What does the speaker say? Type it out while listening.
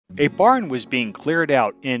A barn was being cleared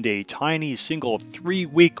out and a tiny single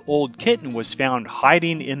 3-week-old kitten was found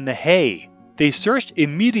hiding in the hay. They searched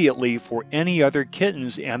immediately for any other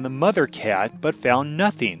kittens and the mother cat, but found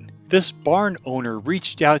nothing. This barn owner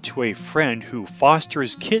reached out to a friend who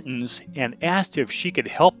fosters kittens and asked if she could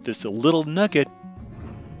help this little nugget.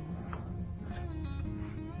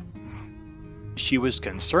 She was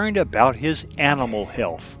concerned about his animal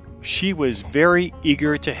health. She was very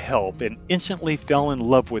eager to help and instantly fell in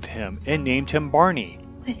love with him and named him Barney.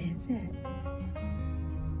 What is it?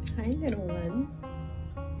 Hi, little one.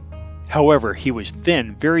 However, he was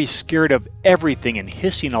thin, very scared of everything and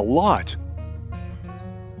hissing a lot.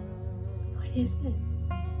 What is it?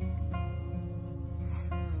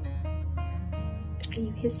 Are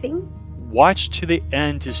you hissing? Watch to the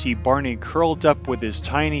end to see Barney curled up with his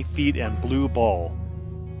tiny feet and blue ball.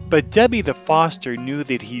 But Debi the foster knew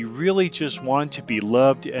that he really just wanted to be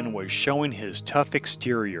loved and was showing his tough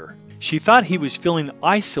exterior. She thought he was feeling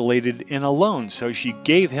isolated and alone, so she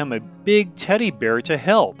gave him a big teddy bear to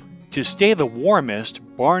help. To stay the warmest,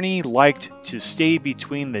 Barney liked to stay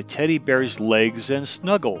between the teddy bear's legs and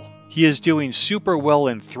snuggle. He is doing super well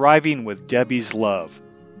and thriving with Debi's love.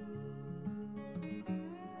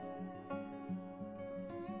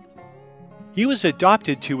 He was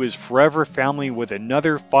adopted to his forever family with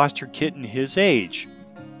another foster kitten his age.